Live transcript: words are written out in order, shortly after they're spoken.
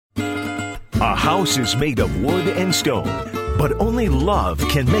A house is made of wood and stone, but only love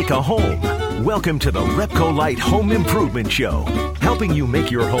can make a home. Welcome to the Repco Light Home Improvement Show, helping you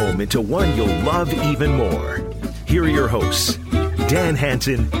make your home into one you'll love even more. Here are your hosts, Dan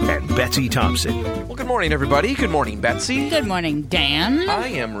Hansen and Betsy Thompson. Well, good morning, everybody. Good morning, Betsy. Good morning, Dan. I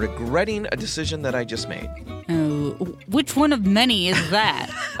am regretting a decision that I just made. Oh, which one of many is that?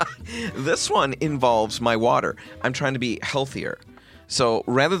 This one involves my water. I'm trying to be healthier. So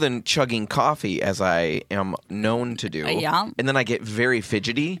rather than chugging coffee, as I am known to do, and then I get very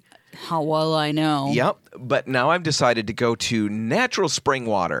fidgety. How well I know. Yep. But now I've decided to go to natural spring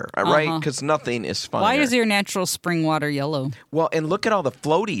water, right? Because nothing is finer. Why is your natural spring water yellow? Well, and look at all the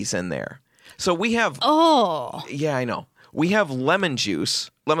floaties in there. So we have... Oh. Yeah, I know. We have lemon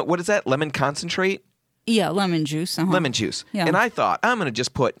juice. What is that? Lemon concentrate? Yeah, lemon juice. Lemon juice. Yeah. And I thought, I'm going to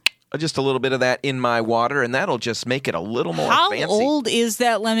just put just a little bit of that in my water, and that'll just make it a little more fancy. How old is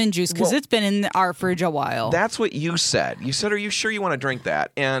that lemon juice? Because it's been in our fridge a while. That's what you said. You said, are you sure you want to drink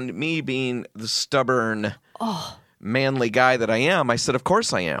that? And me being the stubborn, manly guy that I am, I said, of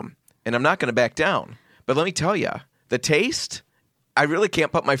course I am. And I'm not going to back down. But let me tell you, the taste, I really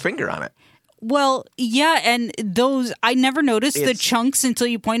can't put my finger on it. Well, yeah, and those, I never noticed the chunks until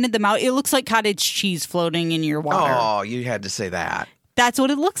you pointed them out. It looks like cottage cheese floating in your water. Oh, you had to say that. That's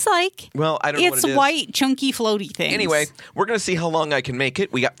what it looks like. Well, I don't know what it is. It's white, chunky, floaty things. Anyway, we're going to see how long I can make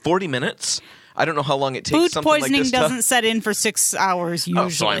it. We got 40 minutes. I don't know how long it takes. Food poisoning doesn't set in for 6 hours usually. Oh,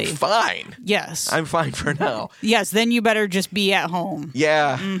 so I'm fine. Yes. I'm fine for now. Yes, then you better just be at home.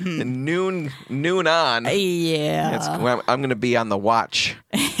 Yeah, noon on. Yeah. I'm going to be on the watch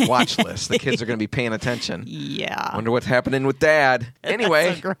list. The kids are going to be paying attention. Yeah. Wonder what's happening with Dad.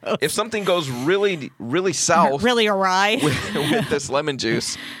 Anyway, so if something goes really, really south, really awry with this lemon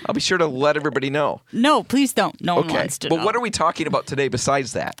juice, I'll be sure to let everybody know. No, please don't. No one wants to know. But what are we talking about today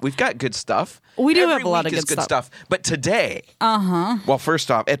besides that? We've got good stuff. We do Every have a lot of week is good stuff. But today, well,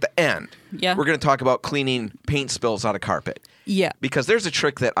 first off, at the end, we're going to talk about cleaning paint spills out of carpet. Yeah. Because there's a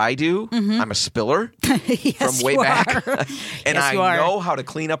trick that I do. I'm a spiller yes, from way back. And yes, I know how to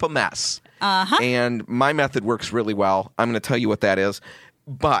clean up a mess. And my method works really well. I'm going to tell you what that is.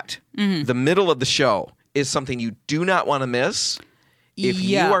 But the middle of the show is something you do not want to miss. If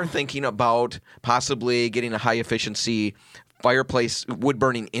you are thinking about possibly getting a high-efficiency fireplace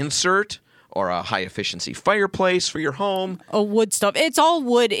wood-burning insert or a high-efficiency fireplace for your home. A wood stove. It's all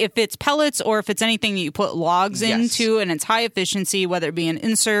wood if it's pellets or if it's anything that you put logs into and it's high efficiency, whether it be an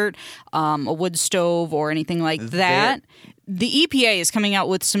insert, a wood stove, or anything like that. The EPA is coming out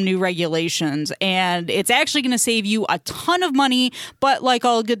with some new regulations, and it's actually going to save you a ton of money, but like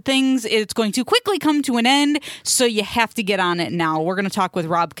all good things, it's going to quickly come to an end, so you have to get on it now. We're going to talk with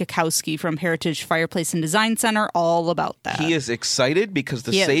Rob Kukowski from Heritage Fireplace and Design Center all about that. He is excited because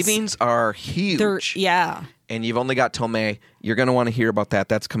the savings are huge. And you've only got till May. You're going to want to hear about that.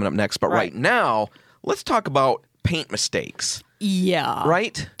 That's coming up next. But right now, let's talk about paint mistakes. Yeah.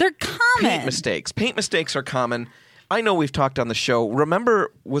 Right? They're common. Paint mistakes. Paint mistakes are common. I know we've talked on the show. Remember,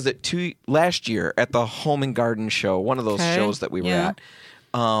 was it last year at the Home and Garden Show, one of those shows that we were at,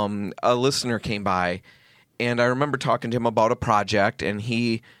 a listener came by, and I remember talking to him about a project, and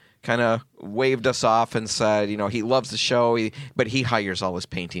he kind of waved us off and said, he loves the show, but he hires all his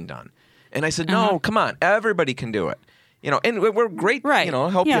painting done. And I said, no, come on, everybody can do it. And we're great,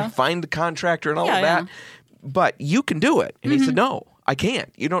 help you find the contractor and all of that. But you can do it. And he said, no, I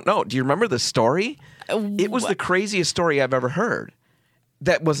can't. You don't know. Do you remember the story? It was the craziest story I've ever heard.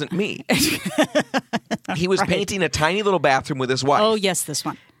 That wasn't me. He was painting a tiny little bathroom with his wife. Oh, yes, this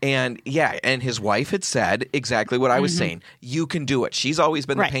one. And and his wife had said exactly what I was saying. You can do it. She's always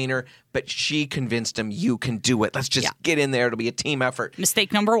been the painter, but she convinced him, you can do it. Let's just get in there. It'll be a team effort.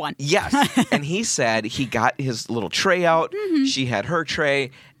 Mistake number one. Yes. And he said he got his little tray out. She had her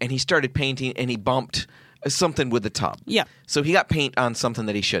tray, and he started painting, and he bumped something with the tub. Yeah. So he got paint on something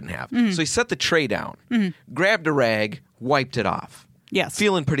that he shouldn't have. So he set the tray down, grabbed a rag, wiped it off. Yes.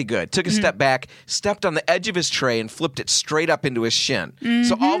 Feeling pretty good. Took a step back, stepped on the edge of his tray, and flipped it straight up into his shin.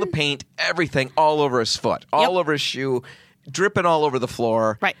 So all the paint, everything, all over his foot, all over his shoe, dripping all over the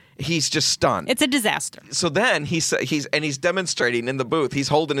floor. Right. He's just stunned. It's a disaster. So then he's demonstrating in the booth. He's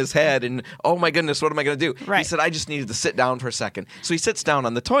holding his head, and oh my goodness, what am I going to do? Right. He said, I just needed to sit down for a second. So he sits down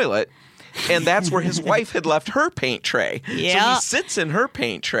on the toilet. And that's where his wife had left her paint tray. Yeah. So he sits in her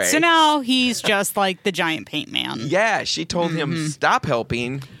paint tray. So now he's just like the giant paint man. Yeah, she told him, stop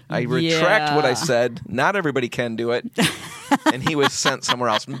helping. I retract what I said. Not everybody can do it. And he was sent somewhere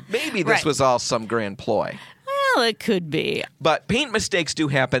else. Maybe this was all some grand ploy. Well, it could be. But paint mistakes do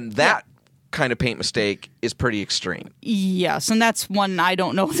happen. That kind of paint mistake is pretty extreme. Yes, and that's one I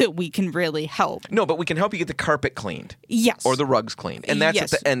don't know that we can really help. No, but we can help you get the carpet cleaned. Yes. Or the rugs cleaned. And that's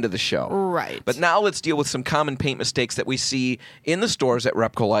Yes. at the end of the show. Right. But now let's deal with some common paint mistakes that we see in the stores at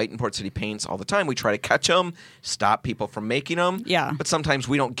Repco Light and Port City Paints all the time. We try to catch them, stop people from making them. Yeah. But sometimes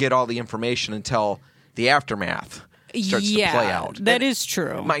we don't get all the information until the aftermath starts to play out. That is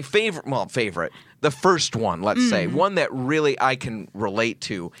true. My favorite, the first one, let's say, one that really I can relate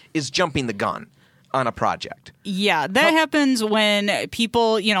to is jumping the gun on a project. Yeah, that happens when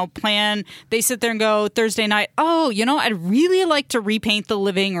people, plan, they sit there and go Thursday night, I'd really like to repaint the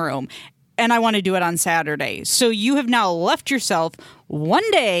living room. And I want to do it on Saturday. So you have now left yourself one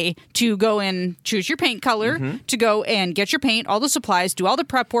day to go and choose your paint color, to go and get your paint, all the supplies, do all the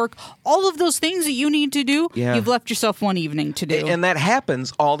prep work, all of those things that you need to do. Yeah. You've left yourself one evening to do. And that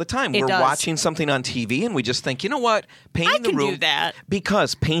happens all the time. We're does. watching something on TV and we just think, you know what? Painting the room. do that.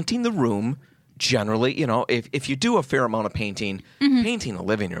 Because painting the room, generally, if you do a fair amount of painting, painting the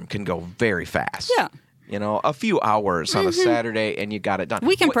living room can go very fast. Yeah. A few hours on a Saturday and you got it done.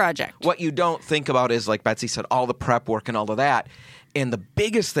 Weekend project. What you don't think about is, like Betsy said, all the prep work and all of that. And the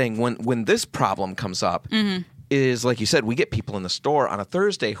biggest thing when this problem comes up is, like you said, we get people in the store on a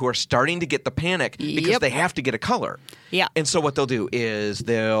Thursday who are starting to get the panic because they have to get a color. Yeah. And so what they'll do is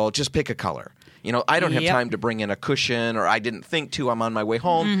they'll just pick a color. I don't have time to bring in a cushion, or I didn't think to. I'm on my way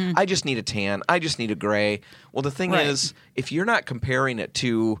home. I just need a tan. I just need a gray. Well, the thing is, if you're not comparing it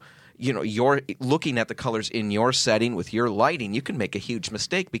to you're looking at the colors in your setting with your lighting, you can make a huge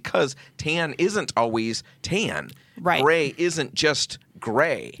mistake because tan isn't always tan. Right. Gray isn't just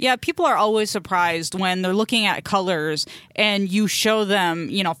gray. Yeah, people are always surprised when they're looking at colors and you show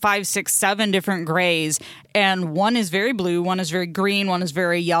them, 5, 6, 7 different grays, and one is very blue, one is very green, one is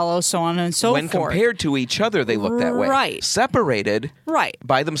very yellow, so on and so forth. When compared to each other, they look that way. Right. Separated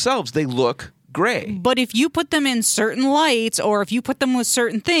by themselves, they look gray. But if you put them in certain lights, or if you put them with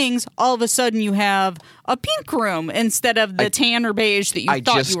certain things, all of a sudden you have a pink room instead of the tan or beige that you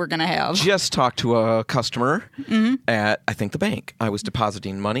thought you were going to have. Just talked to a customer at, I think, the bank. I was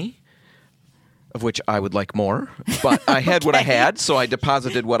depositing money, of which I would like more, but I had what I had, so I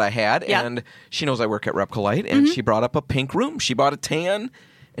deposited what I had, and she knows I work at Repco Light, and she brought up a pink room. She bought a tan.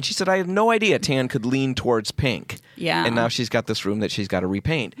 And she said, I had no idea tan could lean towards pink. Yeah. And now she's got this room that she's got to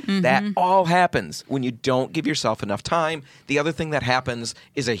repaint. That all happens when you don't give yourself enough time. The other thing that happens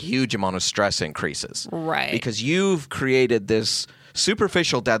is a huge amount of stress increases. Right. Because you've created this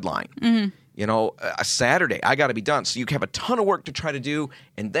superficial deadline. A Saturday, I got to be done. So you have a ton of work to try to do,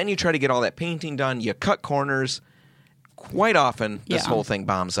 and then you try to get all that painting done. You cut corners. Quite often, this whole thing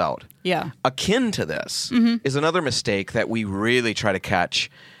bombs out. Yeah. Akin to this is another mistake that we really try to catch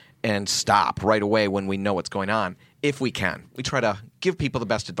and stop right away when we know what's going on, if we can. We try to give people the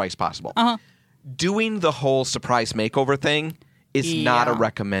best advice possible. Doing the whole surprise makeover thing is not a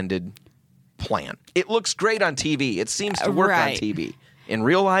recommended plan. It looks great on TV. It seems to work on TV. In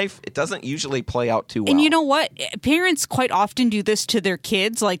real life, it doesn't usually play out too well. And you know what? Parents quite often do this to their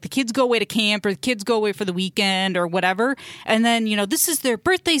kids. Like the kids go away to camp or the kids go away for the weekend or whatever. And then, this is their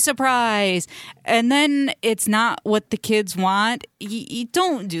birthday surprise. And then it's not what the kids want. You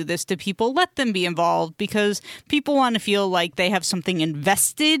don't do this to people. Let them be involved because people want to feel like they have something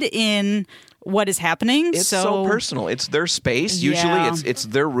invested in what is happening. It's so personal. It's their space. Usually it's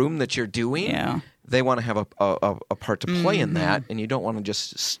their room that you're doing. Yeah. They want to have a part to play in that, and you don't want to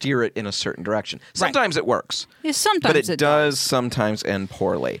just steer it in a certain direction. Sometimes it works. Yeah, sometimes but it does sometimes end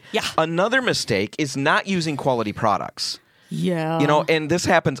poorly. Yeah. Another mistake is not using quality products. Yeah. And this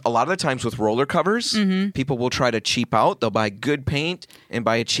happens a lot of the times with roller covers. People will try to cheap out. They'll buy good paint and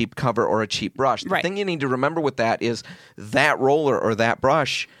buy a cheap cover or a cheap brush. The thing you need to remember with that is that roller or that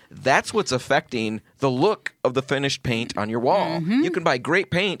brush, that's what's affecting the look of the finished paint on your wall. You can buy great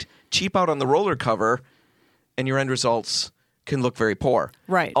paint, cheap out on the roller cover, and your end results can look very poor.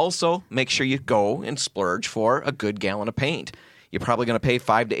 Right. Also, make sure you go and splurge for a good gallon of paint. You're probably going to pay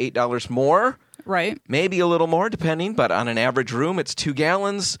 $5 to $8 more. Right. Maybe a little more, depending, but on an average room, it's 2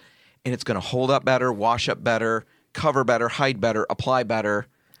 gallons, and it's going to hold up better, wash up better, cover better, hide better, apply better.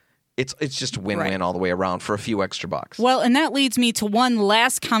 It's just a win-win all the way around for a few extra bucks. Well, and that leads me to one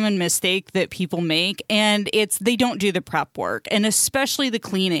last common mistake that people make, and it's they don't do the prep work, and especially the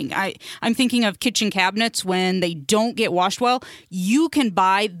cleaning. I'm thinking of kitchen cabinets when they don't get washed well. You can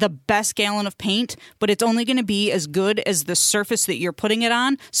buy the best gallon of paint, but it's only going to be as good as the surface that you're putting it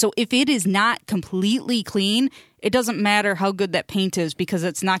on. So if it is not completely clean, it doesn't matter how good that paint is because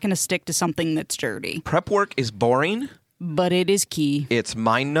it's not going to stick to something that's dirty. Prep work is boring. But it is key. It's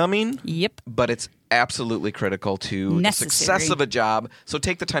mind-numbing. Yep. But it's absolutely critical to the success of a job. So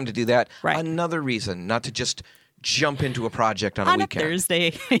take the time to do that. Right. Another reason not to just jump into a project on a weekend. A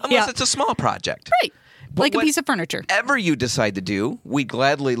Thursday. Unless it's a small project. Right. Like a piece of furniture. Whatever you decide to do, we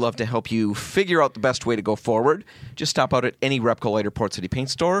gladly love to help you figure out the best way to go forward. Just stop out at any Repco Light or Port City Paint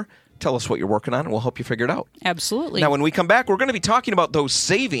store. Tell us what you're working on, and we'll help you figure it out. Absolutely. Now, when we come back, we're going to be talking about those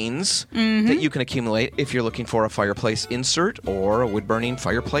savings that you can accumulate if you're looking for a fireplace insert or a wood-burning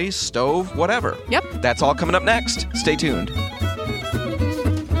fireplace, stove, whatever. Yep. That's all coming up next. Stay tuned.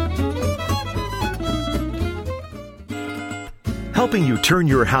 Helping you turn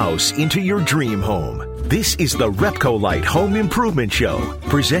your house into your dream home. This is the Repco Light Home Improvement Show,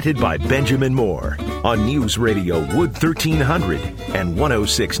 presented by Benjamin Moore on News Radio Wood 1300 and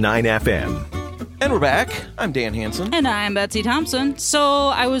 106.9 FM. And we're back. I'm Dan Hansen. And I'm Betsy Thompson. So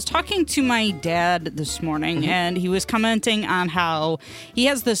I was talking to my dad this morning, and he was commenting on how he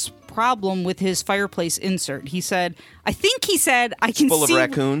has this problem with his fireplace insert. He said, I can see... Full of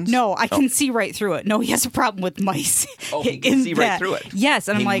raccoons? No, I can see right through it. No, he has a problem with mice. Oh, he can see right through it. Yes,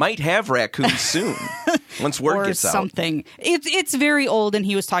 and I'm like... He might have raccoons soon, once word gets out. Or something. It's very old, and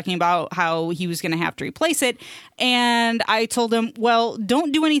he was talking about how he was going to have to replace it. And I told him, well,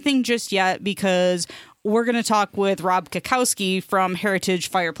 don't do anything just yet, because we're going to talk with Rob Kakowski from Heritage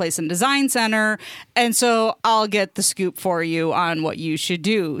Fireplace and Design Center. And so I'll get the scoop for you on what you should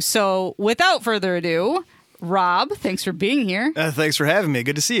do. So without further ado, Rob, thanks for being here. Thanks for having me.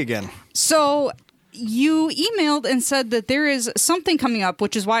 Good to see you again. So you emailed and said that there is something coming up,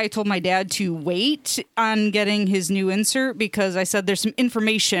 which is why I told my dad to wait on getting his new insert, because I said there's some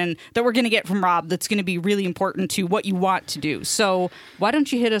information that we're going to get from Rob that's going to be really important to what you want to do. So why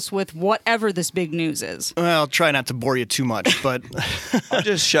don't you hit us with whatever this big news is? Well, I'll try not to bore you too much, but... I'll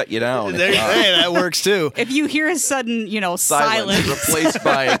just shut you down. Hey, that works too. If you hear a sudden, silence replaced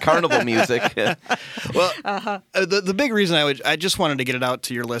by carnival music. Well, the big reason I just wanted to get it out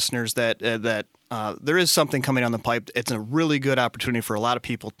to your listeners that there is something coming down the pipe. It's a really good opportunity for a lot of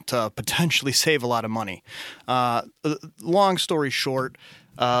people to potentially save a lot of money. Long story short,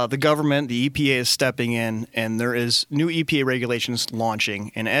 the government, the EPA is stepping in, and there is new EPA regulations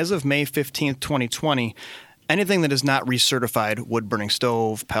launching. And as of May 15th, 2020, anything that is not recertified, wood-burning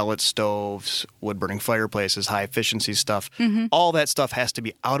stove, pellet stoves, wood-burning fireplaces, high-efficiency stuff, all that stuff has to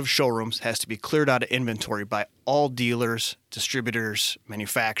be out of showrooms, has to be cleared out of inventory by all dealers, distributors,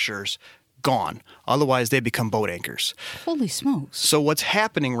 manufacturers, gone. Otherwise, they become boat anchors. Holy smokes. So what's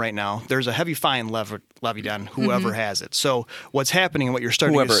happening right now, there's a heavy fine levied on whoever has it. So what's happening and what you're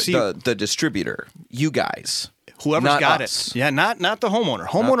starting to see... the distributor, you guys. Whoever's got us. it. Yeah, not the homeowner.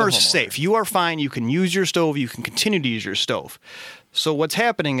 Homeowner is safe. You are fine. You can use your stove. You can continue to use your stove. So what's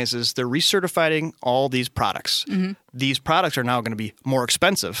happening is they're recertifying all these products. These products are now going to be more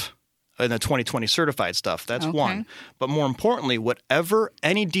expensive in the 2020 certified stuff. That's one. But more importantly, whatever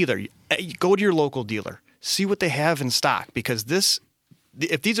any dealer, go to your local dealer, see what they have in stock, because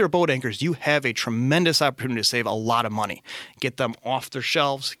if these are boat anchors, you have a tremendous opportunity to save a lot of money. Get them off their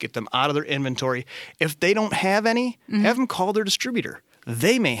shelves, get them out of their inventory. If they don't have any, have them call their distributor.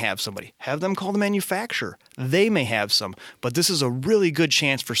 They may have somebody. Have them call the manufacturer. They may have some. But this is a really good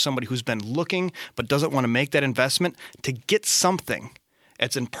chance for somebody who's been looking but doesn't want to make that investment to get something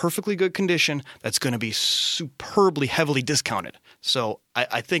that's in perfectly good condition that's going to be superbly heavily discounted. So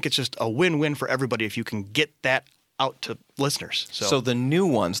I think it's just a win-win for everybody if you can get that out to listeners. So the new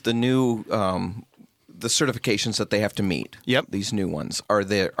ones, the certifications that they have to meet. Yep. These new ones, are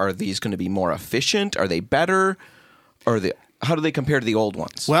these going to be more efficient? Are they better? How do they compare to the old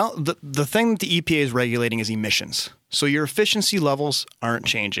ones? Well, the thing that the EPA is regulating is emissions. So your efficiency levels aren't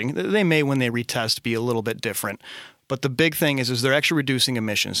changing. They may, when they retest, be a little bit different. But the big thing is they're actually reducing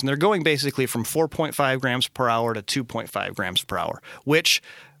emissions. And they're going basically from 4.5 grams per hour to 2.5 grams per hour, which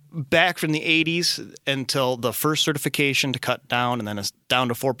back from the 80s until the first certification to cut down, and then it's down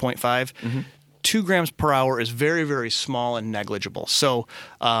to 4.5, 2 grams per hour is very, very small and negligible. So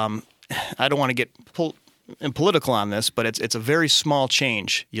I don't want to get political on this, but it's a very small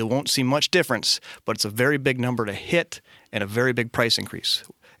change. You won't see much difference, but it's a very big number to hit and a very big price increase.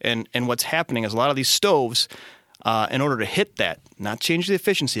 And what's happening is a lot of these stoves, in order to hit that, not change the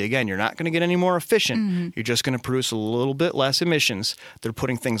efficiency. Again, you're not going to get any more efficient. You're just going to produce a little bit less emissions. They're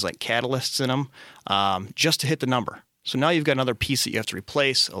putting things like catalysts in them just to hit the number. So now you've got another piece that you have to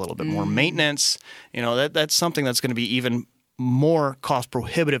replace, a little bit more maintenance. That's something that's going to be even more cost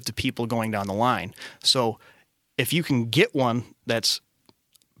prohibitive to people going down the line. So if you can get one that's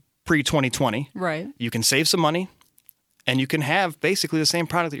pre-2020, right, you can save some money, and you can have basically the same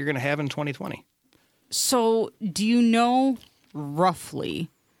product that you're going to have in 2020. So do you know roughly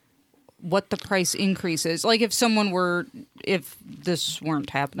what the price increase is. Like if this weren't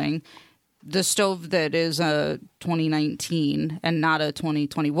happening, the stove that is a 2019 and not a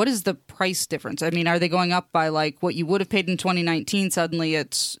 2020, what is the price difference? I mean, are they going up by like what you would have paid in 2019? Suddenly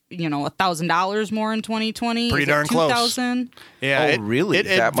it's, $1,000 more in 2020? Pretty darn close. $2,000? Yeah. Really?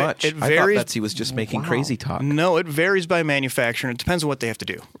 That much? It I varies. thought Betsy was just making crazy talk. No, it varies by manufacturer, and it depends on what they have to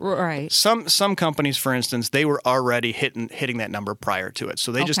do. Right. Some companies, for instance, they were already hitting that number prior to it.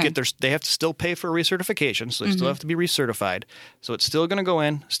 So they just they have to still pay for recertification, so they still have to be recertified. So it's still going to go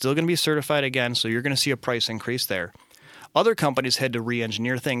in, still going to be certified again, so you're going to see a price increase there. Other companies had to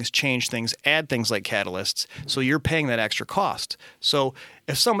re-engineer things, change things, add things like catalysts, so you're paying that extra cost. So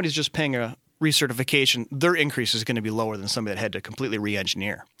if somebody's just paying a recertification, their increase is going to be lower than somebody that had to completely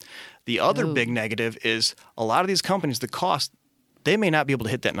re-engineer. The other big negative is a lot of these companies, the cost, they may not be able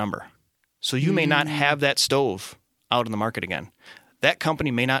to hit that number. So you may not have that stove out in the market again. That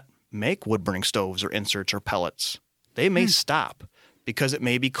company may not make wood-burning stoves or inserts or pellets. They may stop because it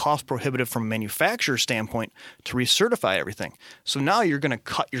may be cost prohibitive from a manufacturer standpoint to recertify everything. So now you're going to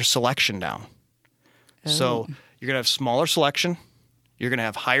cut your selection down. So you're going to have smaller selection. You're going to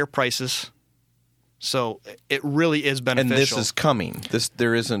have higher prices. So it really is beneficial. And this is coming.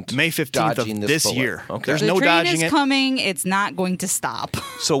 There isn't May 15th of this bullet. year. Okay. There's The no train dodging is it. coming. It's not going to stop.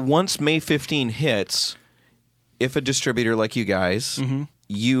 So once May 15 hits, if a distributor like you guys,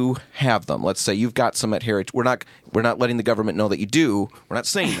 you have them. Let's say you've got some at Heritage. We're not letting the government know that you do. We're not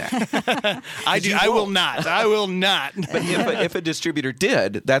saying that. I do. I will not. I will not. But if a distributor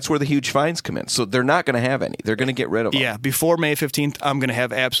did, that's where the huge fines come in. So they're not going to have any. They're going to get rid of them. Yeah, before May 15th, I'm going to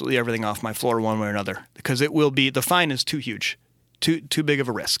have absolutely everything off my floor one way or another because it will be, the fine is too huge, too big of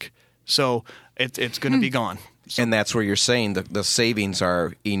a risk. So it's going to be gone. And that's where you're saying the savings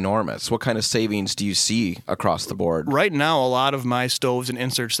are enormous. What kind of savings do you see across the board? Right now, a lot of my stoves and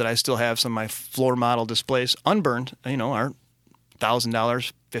inserts that I still have, some of my floor model displays, unburned, are $1,000,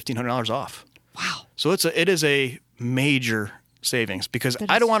 $1,500 off. Wow. So it is a major savings because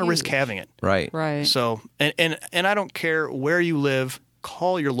I don't want to risk having it. Right. Right. So and I don't care where you live.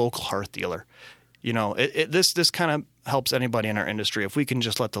 Call your local hearth dealer. This kind of helps anybody in our industry if we can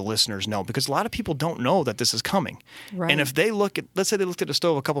just let the listeners know, because a lot of people don't know that this is coming. Right. And if they let's say they looked at a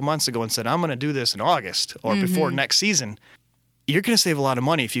stove a couple months ago and said, I'm going to do this in August or before next season, you're going to save a lot of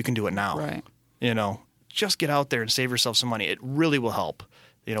money if you can do it now. Right. Just get out there and save yourself some money. It really will help.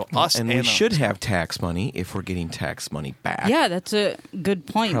 Us and we should have tax money if we're getting tax money back. Yeah, that's a good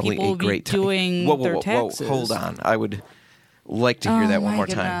point. Probably People a will be great doing their taxes. Hold on. I would like to hear that one more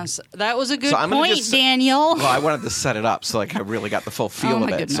time. That was a good So I'm gonna point, Daniel. Well, I wanted to set it up so I really got the full feel of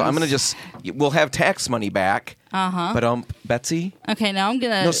my it. So I'm going to we'll have tax money back. But Betsy? Okay, now I'm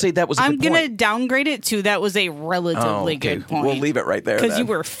going to... No, say that was a I'm good going to point. downgrade it to that was a relatively good point. We'll leave it right there because then. you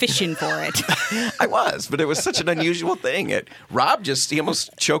were fishing for it. I was, but it was such an unusual thing. Rob he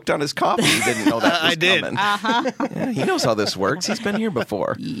almost choked on his coffee. He didn't know that was I did. coming. Yeah, he knows how this works. He's been here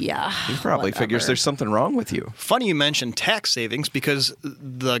before. Yeah. He probably figures there's something wrong with you. Funny you mentioned tax savings because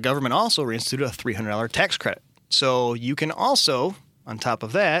the government also reinstituted a $300 tax credit. So you can also, on top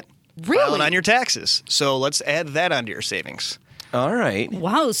of that, file it on your taxes. So let's add that onto your savings. All right.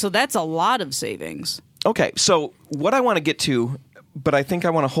 Wow, so that's a lot of savings. Okay, so what I want to get to, but I think I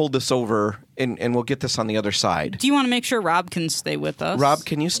want to hold this over, and we'll get this on the other side. Do you want to make sure Rob can stay with us? Rob,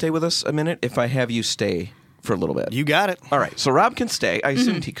 can you stay with us a minute if I have you stay for a little bit? You got it. All right, so Rob can stay. I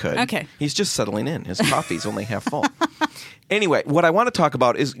assumed he could. Okay. He's just settling in. His coffee's only half full. Anyway, what I want to talk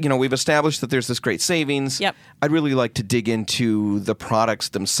about is, we've established that there's this great savings. Yep. I'd really like to dig into the products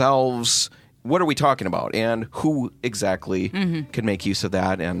themselves. What are we talking about? And who exactly can make use of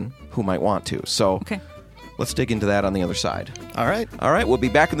that and who might want to. So let's dig into that on the other side. All right. All right, we'll be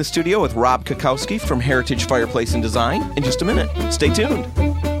back in the studio with Rob Kukowski from Heritage Fireplace and Design in just a minute. Stay tuned.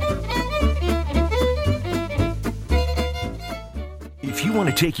 If you want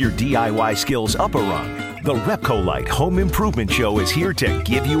to take your DIY skills up a rung, the Repcolite Home Improvement Show is here to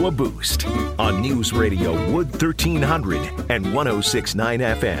give you a boost on News Radio Wood 1300 and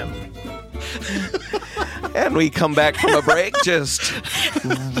 106.9 FM. And we come back from a break just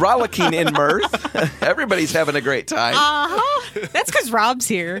rollicking in mirth. Everybody's having a great time. That's because Rob's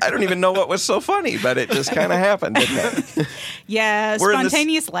here. I don't even know what was so funny, but it just kind of happened, didn't it? Yeah, We're in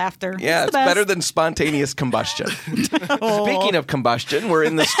spontaneous laughter. Yeah, it's better than spontaneous combustion. Speaking of combustion, we're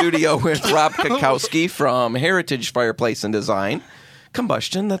in the studio with Rob Kukowski from Heritage Fireplace and Design.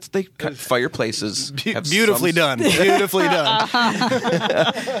 Combustion, fireplaces. Beautifully done. Beautifully done.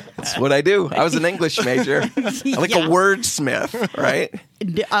 That's what I do. I was an English major. I'm like a wordsmith, right?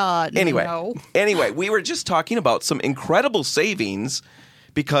 No. Anyway, we were just talking about some incredible savings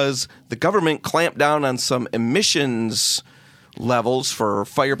because the government clamped down on some emissions levels for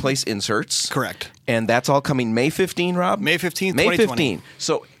fireplace inserts. Correct. And that's all coming May 15, Rob? May 15th, May 2020. 15.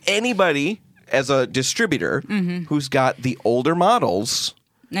 So anybody as a distributor who's got the older models,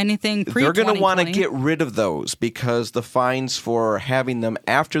 anything pre-2020, they're going to want to get rid of those because the fines for having them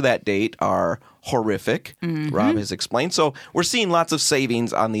after that date are horrific. Rob has explained. So we're seeing lots of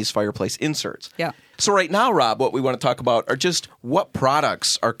savings on these fireplace inserts. Yeah. So right now, Rob, what we want to talk about are just what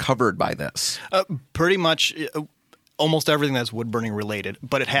products are covered by this. Pretty much almost everything that's wood burning related,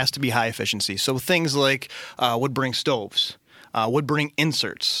 but it has to be high efficiency. So things like wood burning stoves, wood burning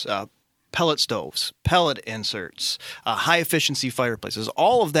inserts, pellet stoves, pellet inserts, high efficiency fireplaces,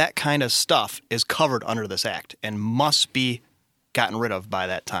 all of that kind of stuff is covered under this act and must be gotten rid of by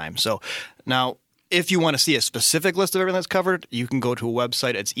that time. So now, if you want to see a specific list of everything that's covered, you can go to a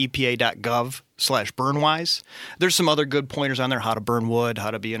website. It's epa.gov/burnwise. There's some other good pointers on there, how to burn wood,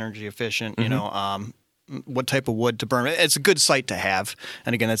 how to be energy efficient, what type of wood to burn. It's a good site to have.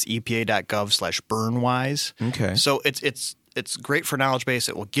 And again, that's epa.gov/burnwise. Okay. So it's great for knowledge base.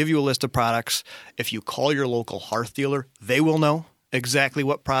 It will give you a list of products. If you call your local hearth dealer, they will know exactly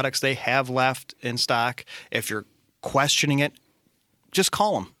what products they have left in stock. If you're questioning it, just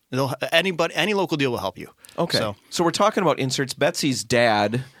call them. Any local deal will help you. Okay. So we're talking about inserts. Betsy's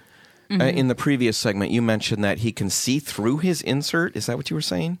dad, in the previous segment, you mentioned that he can see through his insert. Is that what you were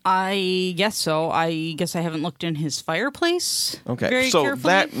saying? I guess so. I guess I haven't looked in his fireplace. Okay. Very so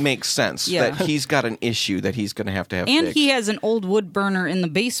carefully. that makes sense. Yeah. That he's got an issue that he's going to have And fixed. he has an old wood burner in the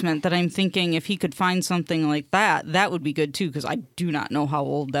basement that I'm thinking if he could find something like that would be good too, because I do not know how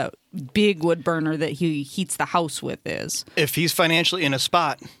old that big wood burner that he heats the house with is. If he's financially in a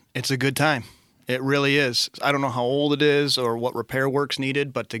spot, it's a good time. It really is. I don't know how old it is or what repair work's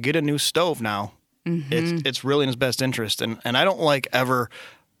needed, but to get a new stove now, it's really in his best interest. And I don't like ever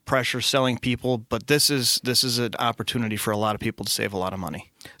pressure selling people, but this is an opportunity for a lot of people to save a lot of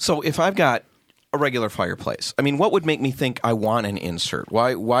money. So if I've got a regular fireplace, I mean, what would make me think I want an insert?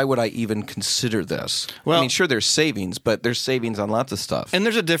 Why would I even consider this? Well, I mean, sure, there's savings, but there's savings on lots of stuff. And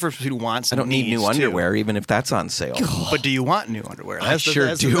there's a difference between wants I and don't need new needs, too. underwear, even if that's on sale. But do you want new underwear? I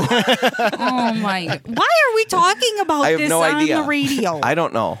sure do. Oh my God. Why are we talking about I have this no on idea. the radio? I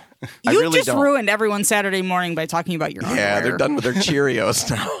don't know. I You really just don't. ruined everyone's Saturday morning by talking about your underwear. Yeah, they're done with their Cheerios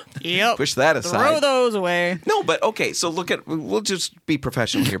now. Yep. Push that aside. Throw those away. No, but okay, so we'll just be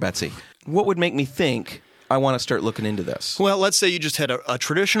professional here, Betsy. What would make me think I want to start looking into this? Well, let's say you just had a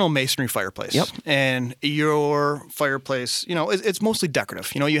traditional masonry fireplace. Yep. And your fireplace, it's mostly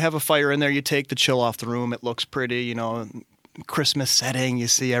decorative. You have a fire in there, you take the chill off the room, it looks pretty, Christmas setting, you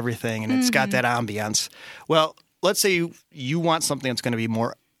see everything, and it's got that ambiance. Well, let's say you want something that's going to be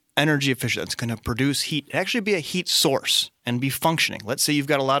more energy efficient, that's going to produce heat, actually be a heat source and be functioning. Let's say you've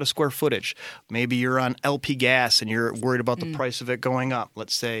got a lot of square footage. Maybe you're on LP gas and you're worried about the price of it going up.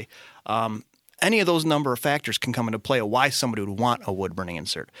 Let's say any of those number of factors can come into play of why somebody would want a wood burning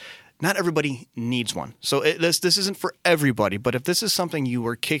insert. Not everybody needs one. So this isn't for everybody, but if this is something you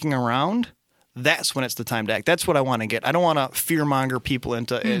were kicking around, that's when it's the time to act. That's what I want to get. I don't want to fearmonger people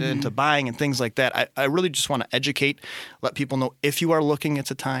into buying and things like that. I really just want to educate, let people know if you are looking,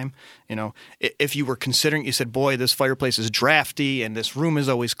 it's a time. If you were considering, you said, boy, this fireplace is drafty and this room is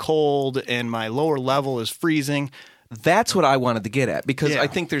always cold and my lower level is freezing. That's what I wanted to get at, because Yeah. I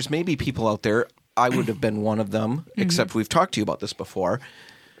think there's maybe people out there, I would have been one of them, except we've talked to you about this before,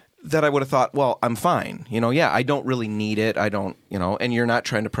 that I would have thought, well, I'm fine. I don't really need it. I don't, and you're not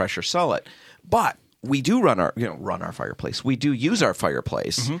trying to pressure sell it. But we do run our fireplace. We do use our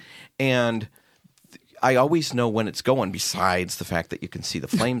fireplace. And I always know when it's going, besides the fact that you can see the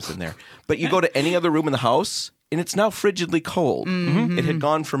flames in there. But you go to any other room in the house, and it's now frigidly cold. It had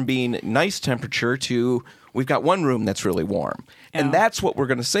gone from being nice temperature to we've got one room that's really warm. Yeah. And that's what we're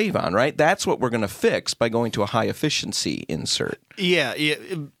going to save on, right? That's what we're going to fix by going to a high efficiency insert. Yeah.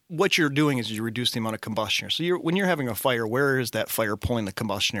 What you're doing is you reduce the amount of combustion air. So when you're having a fire, where is that fire pulling the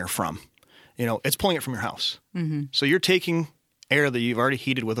combustion air from? It's pulling it from your house. So you're taking air that you've already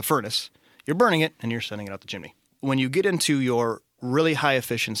heated with a furnace, you're burning it, and you're sending it out the chimney. When you get into your really high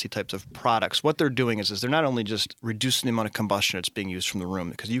efficiency types of products, what they're doing is they're not only just reducing the amount of combustion that's being used from the room,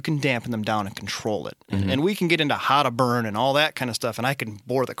 because you can dampen them down and control it. And we can get into how to burn and all that kind of stuff, and I can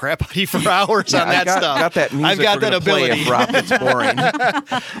bore the crap out of you for hours on that stuff. Got that music. I've got we're that gonna play ability. if Rob gets boring.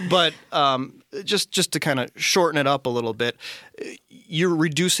 But just to kind of shorten it up a little bit, you're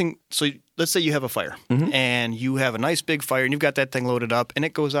reducing. So let's say you have a fire and you have a nice big fire and you've got that thing loaded up and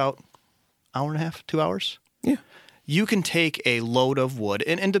it goes out hour and a half, 2 hours. Yeah. you can take a load of wood,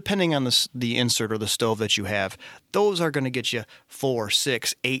 and depending on the insert or the stove that you have, those are going to get you 4,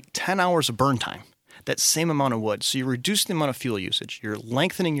 6, 8, 10 hours of burn time. That same amount of wood. So you're reducing the amount of fuel usage. You're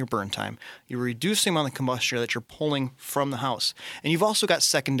lengthening your burn time. You're reducing the amount of combustion that you're pulling from the house. And you've also got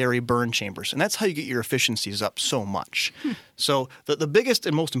secondary burn chambers. And that's how you get your efficiencies up so much. So the biggest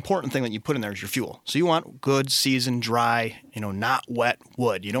and most important thing that you put in there is your fuel. So you want good, seasoned, dry, not wet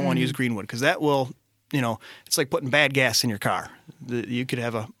wood. You don't want to use green wood because that will, it's like putting bad gas in your car. You could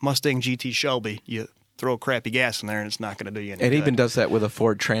have a Mustang GT Shelby. You throw crappy gas in there and it's not going to do you any good. It even does that with a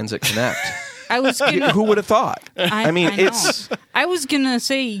Ford Transit Connect. Who would have thought? I was gonna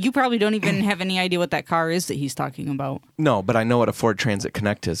say you probably don't even have any idea what that car is that he's talking about. No, but I know what a Ford Transit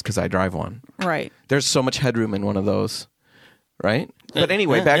Connect is because I drive one. Right. There's so much headroom in one of those. Right. But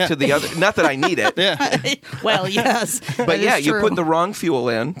anyway, back to the other. Not that I need it. Well, yes. But you put the wrong fuel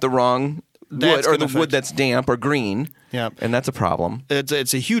in, the wrong wood, or the wood that's damp or green. Yeah, and that's a problem.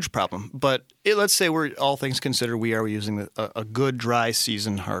 It's a huge problem. But let's say we're all things considered, we are using a good dry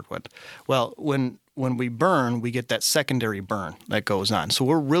seasoned hardwood. Well, when we burn, we get that secondary burn that goes on. So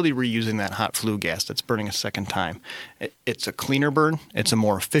we're really reusing that hot flue gas that's burning a second time. It's a cleaner burn. It's a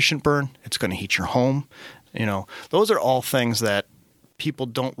more efficient burn. It's going to heat your home. Those are all things that people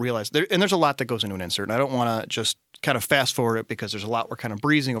don't realize. And there's a lot that goes into an insert. And I don't want to just kind of fast forward it because there's a lot we're kind of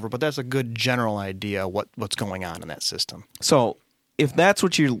breezing over, but that's a good general idea what's going on in that system. So if that's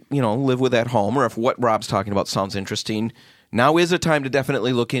what you live with at home, or if what Rob's talking about sounds interesting, now is a time to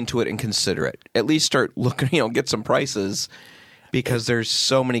definitely look into it and consider it. At least start looking, get some prices because there's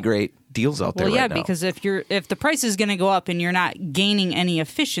so many great deals out there right now. Well, yeah, because if the price is going to go up and you're not gaining any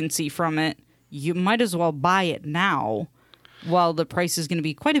efficiency from it, you might as well buy it now while the price is going to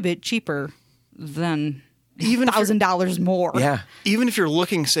be quite a bit cheaper than even $1,000 more. Yeah. Even if you're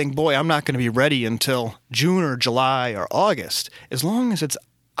looking, saying, boy, I'm not going to be ready until June or July or August, as long as it's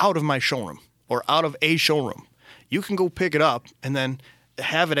out of my showroom or out of a showroom, you can go pick it up and then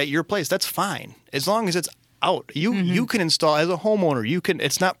have it at your place. That's fine. As long as it's out. You can install, as a homeowner,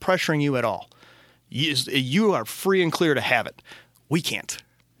 it's not pressuring you at all. You are free and clear to have it. We can't.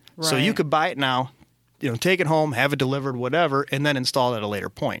 Right. So you could buy it now, take it home, have it delivered, whatever, and then install it at a later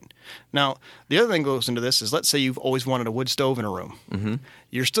point. Now, the other thing that goes into this is, let's say you've always wanted a wood stove in a room. Mm-hmm.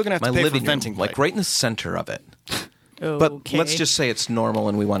 You're still going to have to pay for venting pipe. Like right in the center of it. But let's just say it's normal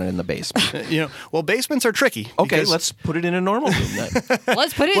and we want it in the basement. Well, basements are tricky. Okay, let's put it in a normal room then.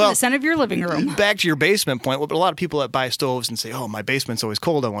 Let's put it in the center of your living room. Back to your basement point, a lot of people that buy stoves and say, oh, my basement's always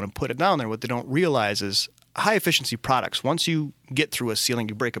cold, I want to put it down there. What they don't realize is high-efficiency products, once you get through a ceiling,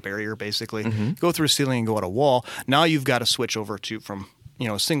 you break a barrier, basically, go through a ceiling and go at a wall, now you've got to switch over from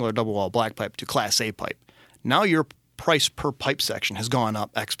single or double wall black pipe to Class A pipe. Now your price per pipe section has gone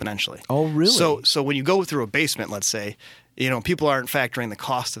up exponentially. Oh, really? So when you go through a basement, let's say, people aren't factoring the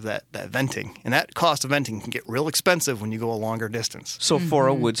cost of that venting. And that cost of venting can get real expensive when you go a longer distance. So for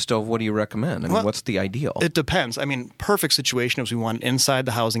a wood stove, what do you recommend? What's the ideal? It depends. Perfect situation is we want it inside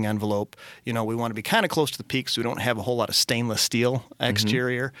the housing envelope. We want to be kind of close to the peak so we don't have a whole lot of stainless steel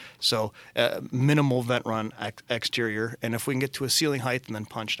exterior. So minimal vent run exterior. And if we can get to a ceiling height and then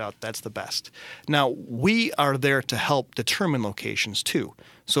punched out, that's the best. Now, we are there to help determine locations too.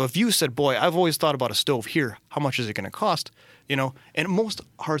 So if you said, boy, I've always thought about a stove here, how much is it going to cost? And most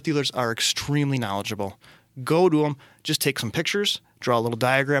hearth dealers are extremely knowledgeable. Go to them, just take some pictures, draw a little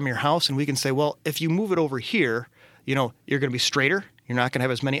diagram of your house, and we can say, well, if you move it over here, you're going to be straighter. You're not going to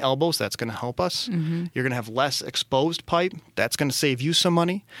have as many elbows. That's going to help us. Mm-hmm. You're going to have less exposed pipe. That's going to save you some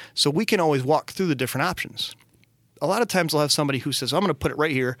money. So we can always walk through the different options. A lot of times I'll have somebody who says, I'm going to put it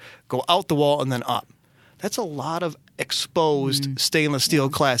right here, go out the wall, and then up. That's a lot of exposed stainless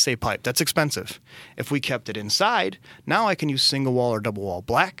steel Class A pipe. That's expensive. If we kept it inside, now I can use single wall or double wall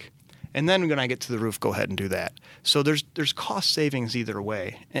black. And then when I get to the roof, go ahead and do that. So there's cost savings either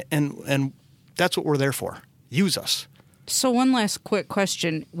way. And that's what we're there for. Use us. So one last quick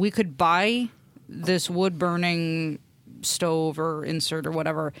question. We could buy this wood burning stove or insert or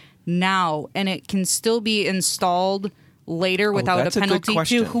whatever now, and it can still be installed later without a penalty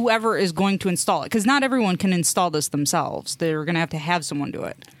to whoever is going to install it. Because not everyone can install this themselves. They're going to have someone do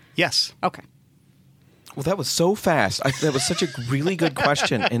it. Yes. Okay. Well, that was so fast. That was such a really good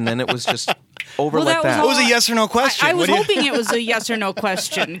question, and then it was just over like that. It was a yes or no question. I was hoping it was a yes or no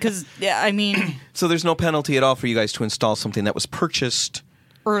question because, So there's no penalty at all for you guys to install something that was purchased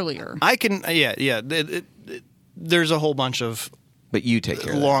earlier. I can, there's a whole bunch of... But you take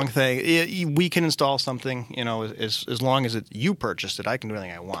care of long thing. We can install something, as long as you purchased it. I can do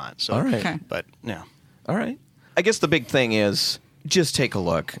anything I want. So, all right. Okay. But, yeah. All right. I guess the big thing is just take a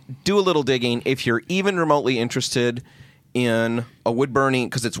look. Do a little digging. If you're even remotely interested in a wood burning,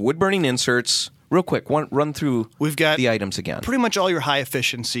 because it's wood burning inserts. Real quick, run through We've got the items again. Pretty much all your high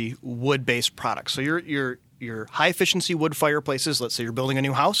efficiency wood based products. So your high efficiency wood fireplaces. Let's say you're building a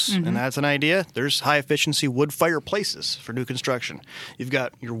new house, and that's an idea. There's high efficiency wood fireplaces for new construction. You've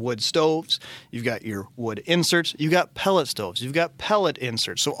got your wood stoves. You've got your wood inserts. You've got pellet stoves. You've got pellet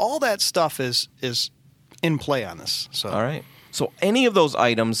inserts. So all that stuff is in play on this. So all right. So any of those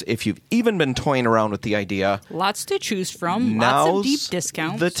items, if you've even been toying around with the idea, lots to choose from, now's lots of deep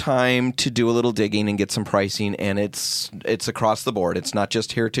discounts. The time to do a little digging and get some pricing, and it's across the board. It's not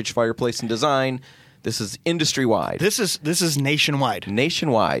just Heritage Fireplace and Design. This is industry-wide. This is nationwide.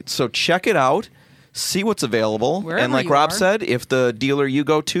 Nationwide. So check it out. See what's available. Wherever and like you Rob are. said, if the dealer you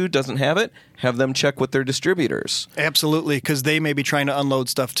go to doesn't have it, have them check with their distributors. Absolutely, because they may be trying to unload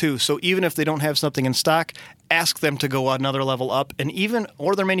stuff too. So even if they don't have something in stock, ask them to go another level up,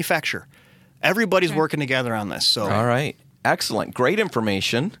 or their manufacturer. Everybody's working together on this. So All right. Excellent. Great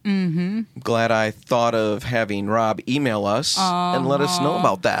information. Mm-hmm. Glad I thought of having Rob email us and let us know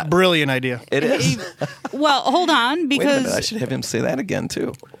about that. Brilliant idea. It is. Well, hold on, Wait a minute. I because should have him say that again,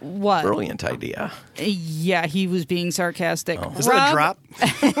 too. what? Brilliant idea. Yeah, he was being sarcastic. Is that a drop?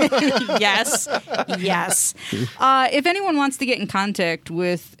 Yes. If anyone wants to get in contact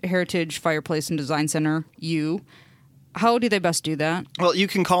with Heritage Fireplace and Design Center, how do they best do that? Well, you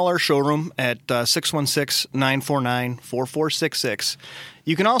can call our showroom at 616-949-4466.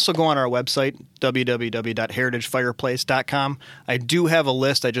 You can also go on our website, www.heritagefireplace.com. I do have a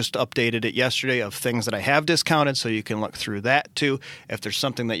list. I just updated it yesterday of things that I have discounted, so you can look through that too. If there's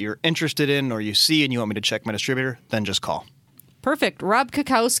something that you're interested in or you see and you want me to check my distributor, then just call. Perfect. Rob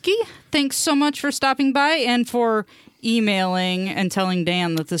Kakowski, thanks so much for stopping by and for emailing and telling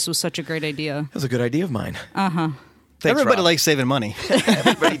Dan that this was such a great idea. That was a good idea of mine. Uh-huh. Thanks, Everybody Rob. likes saving money.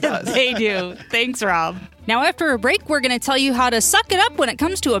 Everybody does. They do. Thanks, Rob. Now, after a break, we're going to tell you how to suck it up when it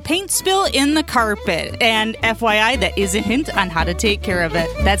comes to a paint spill in the carpet. And FYI, that is a hint on how to take care of it.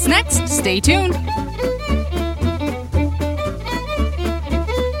 That's next. Stay tuned.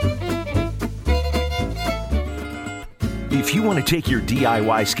 If you want to take your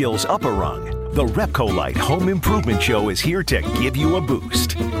DIY skills up a rung, the Repcolite Home Improvement Show is here to give you a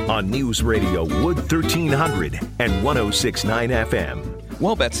boost on News Radio Wood 1300 and 106.9 FM.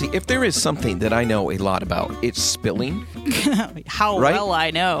 Well, Betsy, if there is something that I know a lot about, it's spilling. How Right? well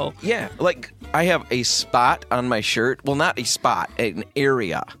I know. Yeah, like I have a spot on my shirt. Well, not a spot, an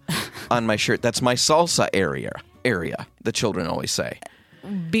area on my shirt. That's my salsa area, the children always say.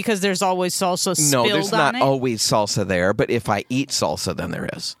 Because there's always salsa spilled No, there's on not it? always salsa there, but if I eat salsa, then there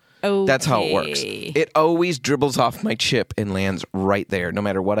is. Okay. That's how it works. It always dribbles off my chip and lands right there, no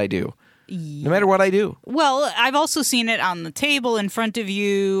matter what I do. No matter what I do. Well, I've also seen it on the table in front of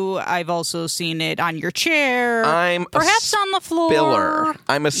you. I've also seen it on your chair. I'm perhaps a on the floor. Spiller.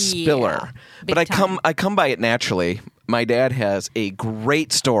 I'm a spiller. big But I time. come by it naturally. My dad has a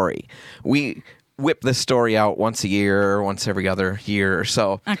great story. We whip this story out once a year, or once every other year or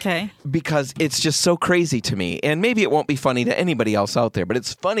so. Okay. Because it's just so crazy to me. And maybe it won't be funny to anybody else out there, but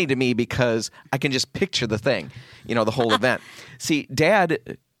it's funny to me because I can just picture the thing, the whole event. See,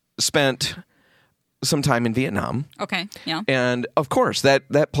 Dad spent some time in Vietnam. Okay. Yeah. And of course,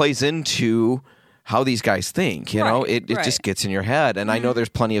 that plays into how these guys think. Right, It right. just gets in your head. And I know there's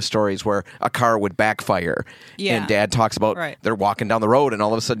plenty of stories where a car would backfire. Yeah. And Dad talks about Right. they're walking down the road and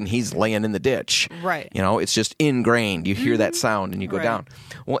all of a sudden he's laying in the ditch. Right. It's just ingrained. You hear that sound and you go Right. down.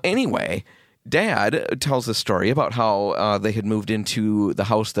 Well, anyway, Dad tells a story about how they had moved into the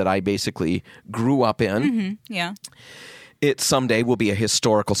house that I basically grew up in. Yeah. It someday will be a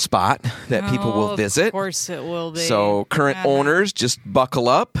historical spot that people will visit. Of course it will be. So current owners, just buckle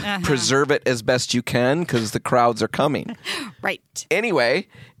up, Uh-huh. preserve it as best you can because the crowds are coming. Right. Anyway,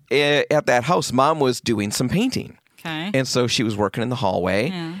 at that house, Mom was doing some painting. Okay. And so she was working in the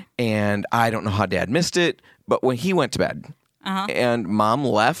hallway, and I don't know how Dad missed it, but when he went to bed, and Mom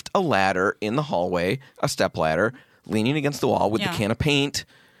left a ladder in the hallway, a step ladder, leaning against the wall with the Yeah. can of paint,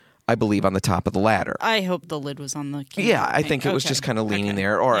 I believe, on the top of the ladder. I hope the lid was on the can. Yeah, I think it was Okay. just kind of leaning Okay.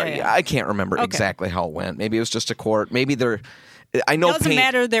 there, or Yeah. I can't remember exactly how it went. Maybe it was just a quart. Maybe I know Doesn't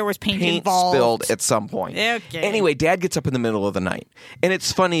matter. There was paint involved. spilled at some point. Okay. Anyway, Dad gets up in the middle of the night, and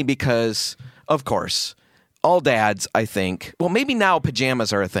it's funny because, of course, all dads, I think, well, maybe now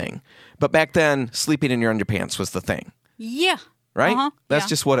pajamas are a thing, but back then, sleeping in your underpants was the thing, Yeah. right? Uh-huh. That's Yeah.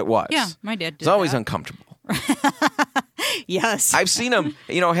 just what it was. Yeah, my dad did It's always that. uncomfortable. Yes. I've seen him,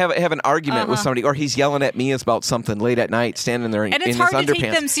 have an argument with somebody, or he's yelling at me about something late at night, standing there in his underpants. And it's hard to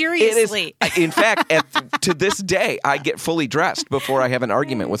take them seriously. It is, in fact, to this day, I get fully dressed before I have an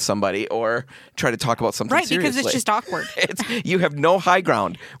argument with somebody or try to talk about something seriously. Right, because it's just awkward. You have no high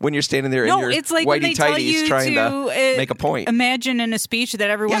ground when you're standing there in your it's like when they tell you trying to make a point. Imagine in a speech that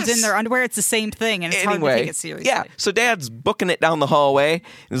everyone's in their underwear. It's the same thing, and it's hard to take it seriously. Yeah, so Dad's booking it down the hallway in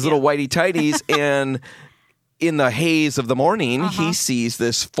his little whitey tighties, and in the haze of the morning, he sees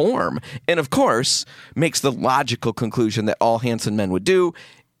this form, and of course makes the logical conclusion that all Hanson men would do,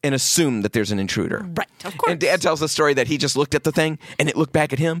 and assume that there's an intruder. Right, of course. And Dad tells the story that he just looked at the thing, and it looked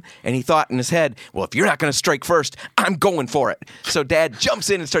back at him, and he thought in his head, well, if you're not going to strike first, I'm going for it. So Dad jumps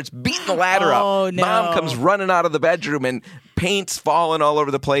in and starts beating the ladder up. No. Mom comes running out of the bedroom, and paint's falling all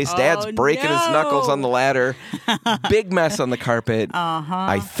over the place. Dad's breaking his knuckles on the ladder. Big mess on the carpet.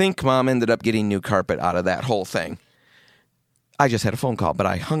 I think Mom ended up getting new carpet out of that whole thing. I just had a phone call, but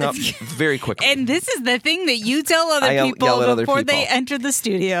I hung up very quickly. And this is the thing that you tell other people before they enter the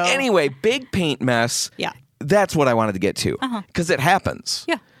studio. Anyway, big paint mess. Yeah. That's what I wanted to get to. Because it happens.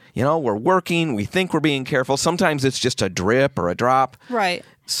 Yeah. We're working. We think we're being careful. Sometimes it's just a drip or a drop. Right.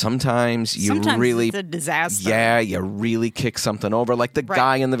 Sometimes really... it's a disaster. Yeah, you really kick something over. Like the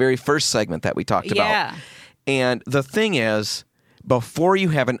guy in the very first segment that we talked about. And the thing is, before you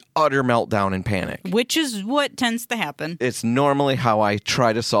have an utter meltdown and panic, which is what tends to happen, it's normally how I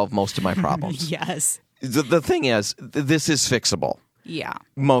try to solve most of my problems. Yes. The thing is, this is fixable. Yeah.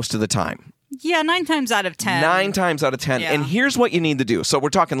 Most of the time. Yeah, 9 times out of 10. 9 times out of 10. Yeah. And here's what you need to do. So we're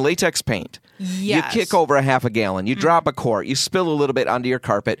talking latex paint. Yes. You kick over a half a gallon. You drop a quart. You spill a little bit onto your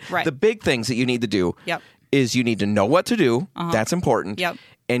carpet. Right. The big things that you need to do is you need to know what to do. That's important. Yep.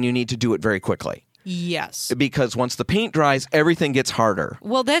 And you need to do it very quickly. Yes. Because once the paint dries, everything gets harder.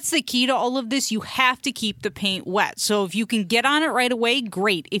 Well, that's the key to all of this. You have to keep the paint wet. So if you can get on it right away,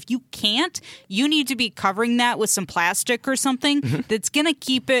 great. If you can't, you need to be covering that with some plastic or something that's going to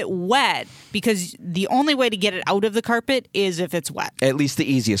keep it wet, because the only way to get it out of the carpet is if it's wet. At least the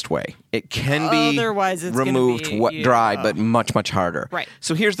easiest way. It can be otherwise it's removed dry, but much, much harder. Right.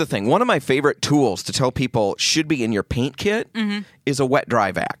 So here's the thing. One of my favorite tools to tell people should be in your paint kit is a wet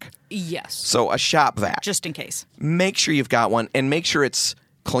dry vac. Yes. So a shop vac. Just in case. Make sure you've got one, and make sure it's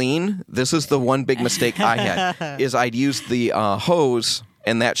clean. This is the one big mistake I had, is I'd use the hose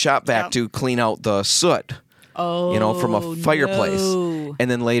and that shop vac to clean out the soot. From a fireplace. No.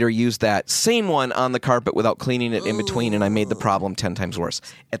 And then later use that same one on the carpet without cleaning it in between, and I made the problem 10 times worse.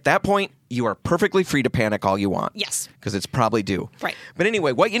 At that point, you are perfectly free to panic all you want. Yes. Because it's probably due. Right. But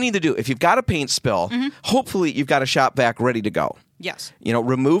anyway, what you need to do, if you've got a paint spill, hopefully you've got a shop vac ready to go. Yes.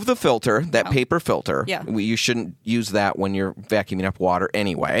 Remove the filter, that paper filter. Yeah. You shouldn't use that when you're vacuuming up water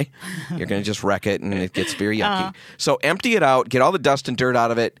anyway. You're going to just wreck it, and it gets very yucky. So empty it out, get all the dust and dirt out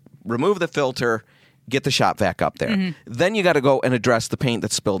of it, remove the filter, get the shop vac up there. Then you got to go and address the paint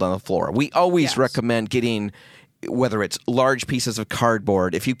that's spilled on the floor. We always recommend getting, whether it's large pieces of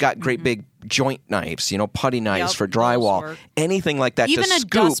cardboard, if you've got great big joint knives, putty knives for drywall, anything like that. Even to a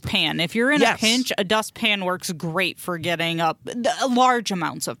scoop. dustpan. If you're in a pinch, a dustpan works great for getting up large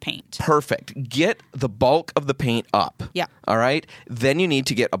amounts of paint. Perfect. Get the bulk of the paint up. Yeah. All right? Then you need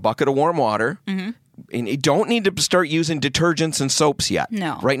to get a bucket of warm water. And you don't need to start using detergents and soaps yet.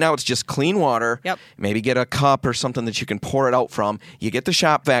 No. Right now it's just clean water. Yep. Maybe get a cup or something that you can pour it out from. You get the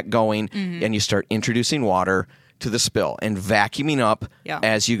shop vac going, and you start introducing water to the spill and vacuuming up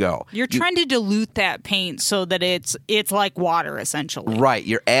as you go. You're trying to dilute that paint so that it's like water, essentially. Right.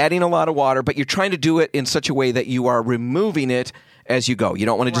 You're adding a lot of water, but you're trying to do it in such a way that you are removing it as you go. You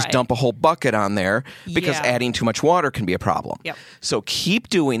don't want to just dump a whole bucket on there, because adding too much water can be a problem. Yep. So keep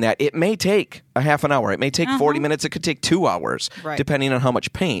doing that. It may take a half an hour. It may take 40 minutes. It could take 2 hours, depending on how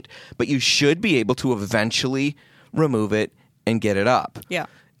much paint. But you should be able to eventually remove it and get it up. Yeah.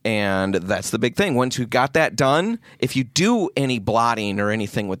 And that's the big thing. Once you've got that done, if you do any blotting or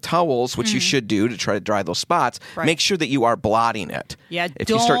anything with towels, which you should do to try to dry those spots, make sure that you are blotting it. Yeah, if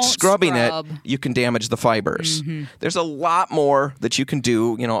you start scrubbing it, you can damage the fibers. There's a lot more that you can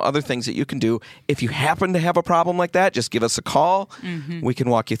do, other things that you can do. If you happen to have a problem like that, just give us a call. We can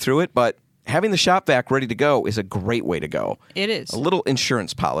walk you through it. But having the shop vac ready to go is a great way to go. It is. A little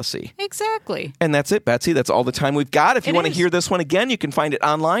insurance policy. Exactly. And that's it, Betsy. That's all the time we've got. If you want to hear this one again, you can find it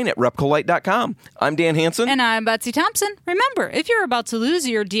online at repcolite.com. I'm Dan Hansen. And I'm Betsy Thompson. Remember, if you're about to lose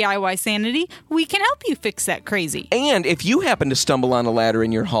your DIY sanity, we can help you fix that crazy. And if you happen to stumble on a ladder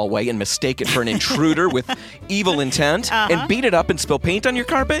in your hallway and mistake it for an intruder with evil intent and beat it up and spill paint on your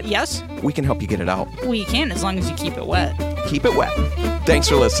carpet, yes, we can help you get it out. We can, as long as you keep it wet. Keep it wet. Thanks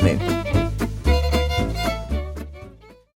for listening.